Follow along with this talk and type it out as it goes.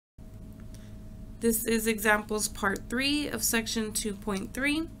This is examples part 3 of section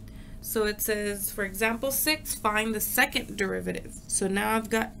 2.3. So it says, for example 6, find the second derivative. So now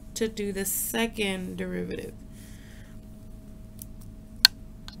I've got to do the second derivative.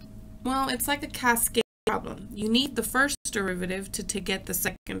 Well, it's like a cascade problem. You need the first derivative to get the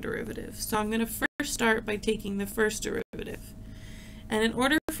second derivative. So I'm going to first start by taking the first derivative. And in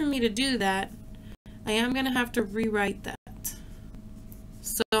order for me to do that, I am going to have to rewrite that.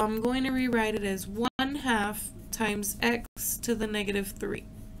 So I'm going to rewrite it as 1/2 times x to the negative 3.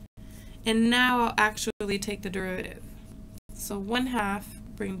 And now I'll actually take the derivative. So 1/2,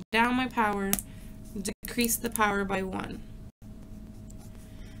 bring down my power, decrease the power by 1.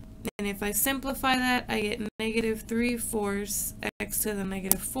 And if I simplify that, I get negative 3/4 x to the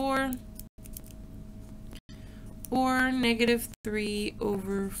negative 4, or negative 3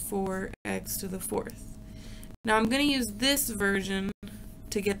 over 4x to the 4th. Now I'm going to use this version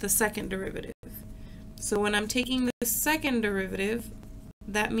to get the second derivative. So when I'm taking the second derivative,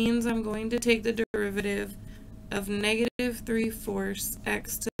 that means I'm going to take the derivative of negative 3/4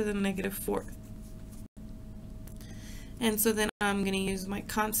 x to the negative 4th. And so then I'm going to use my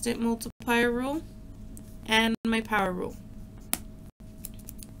constant multiplier rule and my power rule.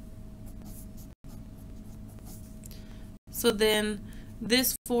 So then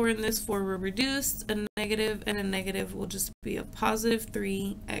this 4 and this 4 will reduce. A negative and a negative will just be a positive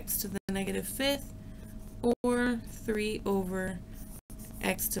 3x to the negative 5th, or 3 over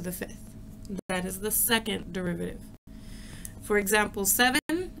x to the 5th. That is the second derivative. For example 7,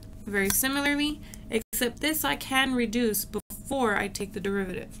 very similarly, except this I can reduce before I take the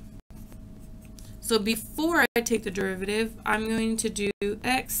derivative. So before I take the derivative, I'm going to do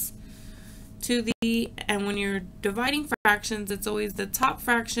x to the, and when you're dividing fractions, it's always the top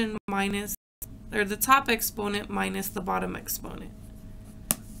fraction minus, or the top exponent minus the bottom exponent.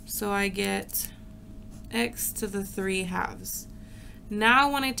 So I get x to the 3/2.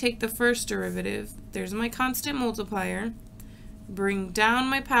 Now when I take the first derivative, there's my constant multiplier, bring down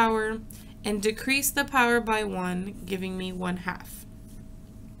my power, and decrease the power by 1, giving me 1/2.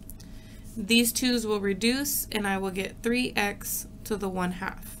 These 2's will reduce, and I will get 3x to the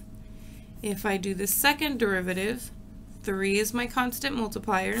 1/2. If I do the second derivative, 3 is my constant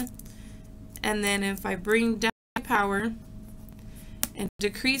multiplier, and then if I bring down my power and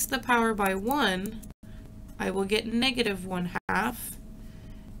decrease the power by 1, I will get negative 1/2,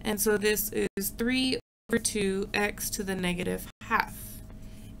 and so this is 3 over 2x to the negative 1/2.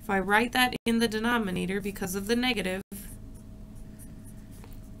 If I write that in the denominator because of the negative,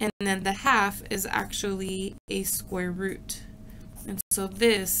 and then the 1/2 is actually a square root. And so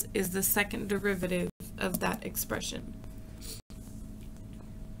this is the second derivative of that expression.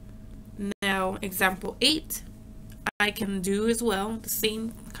 Now, example 8, I can do as well, the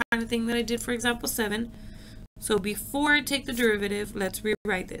same kind of thing that I did for example 7. So before I take the derivative, let's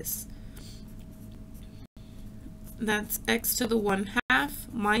rewrite this. That's x to the 1/2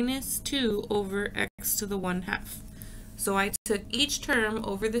 minus 2 over x to the 1/2. So I took each term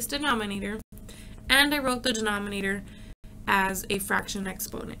over this denominator, and I wrote the denominator as a fraction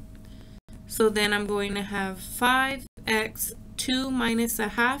exponent. So then I'm going to have 5x, 2 minus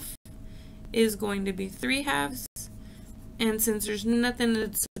 1/2 is going to be 3/2. And since there's nothing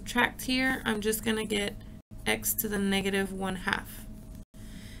to subtract here, I'm just going to get x to the negative 1/2.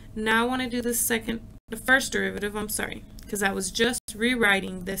 Now I want to do the first derivative, because I was just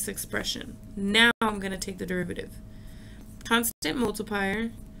rewriting this expression. Now I'm going to take the derivative. Constant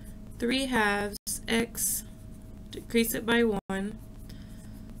multiplier, 3/2 x, decrease it by 1,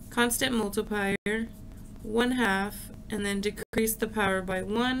 constant multiplier, 1/2, and then decrease the power by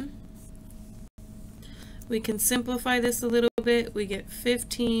 1. We can simplify this a little bit. We get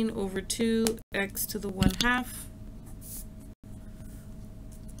 15 over 2x to the 1/2.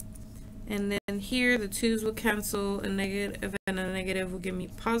 And then here the 2's will cancel, a negative and a negative will give me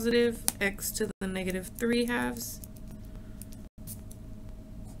positive x to the negative 3/2.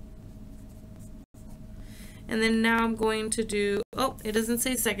 And then now I'm going to do, oh, it doesn't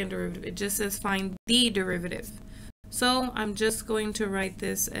say second derivative, it just says find the derivative. So I'm just going to write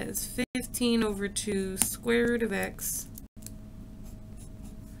this as 15 over 2 square root of x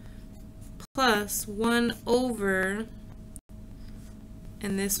plus 1 over,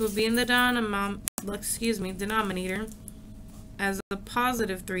 and this will be in the denominator as a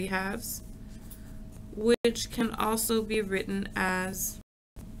positive 3/2, which can also be written as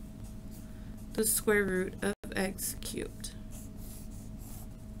the square root of x cubed.